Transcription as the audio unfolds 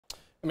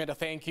Amanda,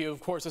 thank you. Of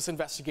course, this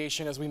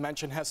investigation, as we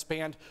mentioned, has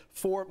spanned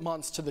 4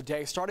 months to the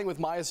day, starting with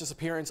Maya's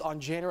disappearance on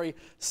January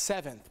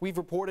 7th. We've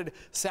reported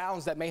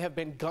sounds that may have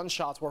been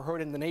gunshots were heard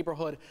in the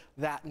neighborhood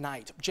that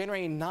night.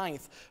 January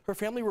 9th, her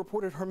family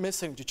reported her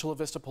missing to Chula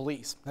Vista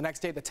police. The next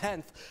day, the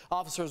 10th,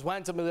 officers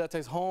went to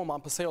Milete's home on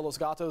Paseo Los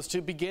Gatos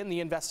to begin the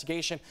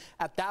investigation.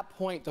 At that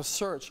point, the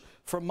search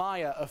for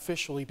Maya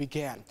officially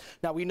began.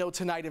 Now, we know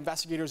tonight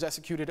investigators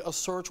executed a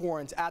search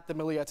warrant at the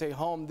Millete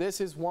home. This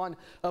is one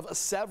of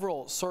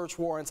several search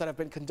warrants that have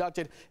been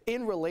conducted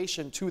in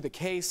relation to the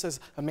case, as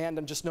Amanda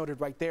just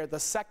noted right there. The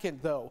second,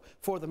 though,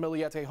 for the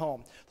Millete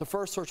home. The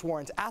first search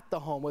warrant at the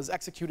home was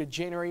executed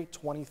January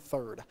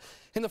 23rd.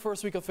 In the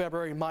first week of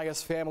February,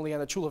 Maya's family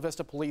and the Chula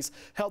Vista police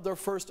held their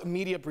first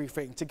media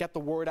briefing to get the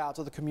word out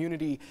to the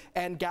community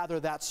and gather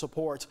that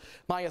support.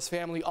 Maya's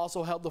family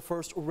also held the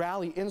first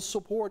rally in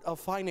support of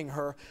finding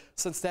her.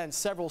 Since then,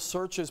 several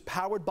searches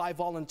powered by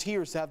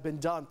volunteers have been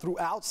done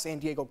throughout San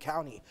Diego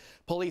County.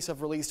 Police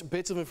have released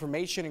bits of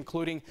information,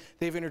 including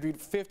they've interviewed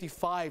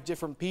 55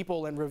 different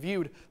people and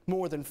reviewed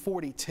more than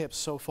 40 tips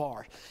so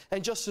far.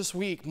 And just this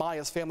week,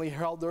 Maya's family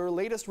held their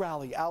latest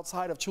rally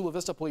outside of Chula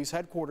Vista Police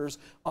headquarters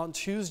on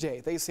Tuesday.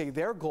 They say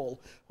their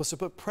goal was to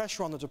put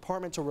pressure on the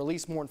department to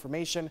release more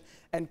information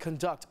and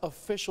conduct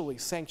officially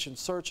sanctioned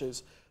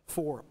searches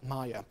for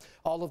Maya.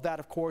 All of that,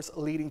 of course,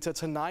 leading to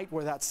tonight,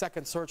 where that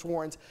second search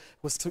warrant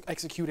was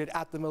executed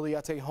at the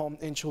Millete home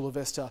in Chula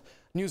Vista.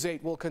 News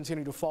 8 will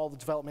continue to follow the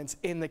developments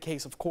in the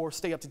case, of course.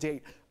 Stay up to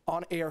date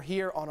on air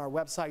here on our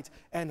website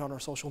and on our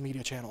social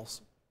media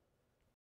channels.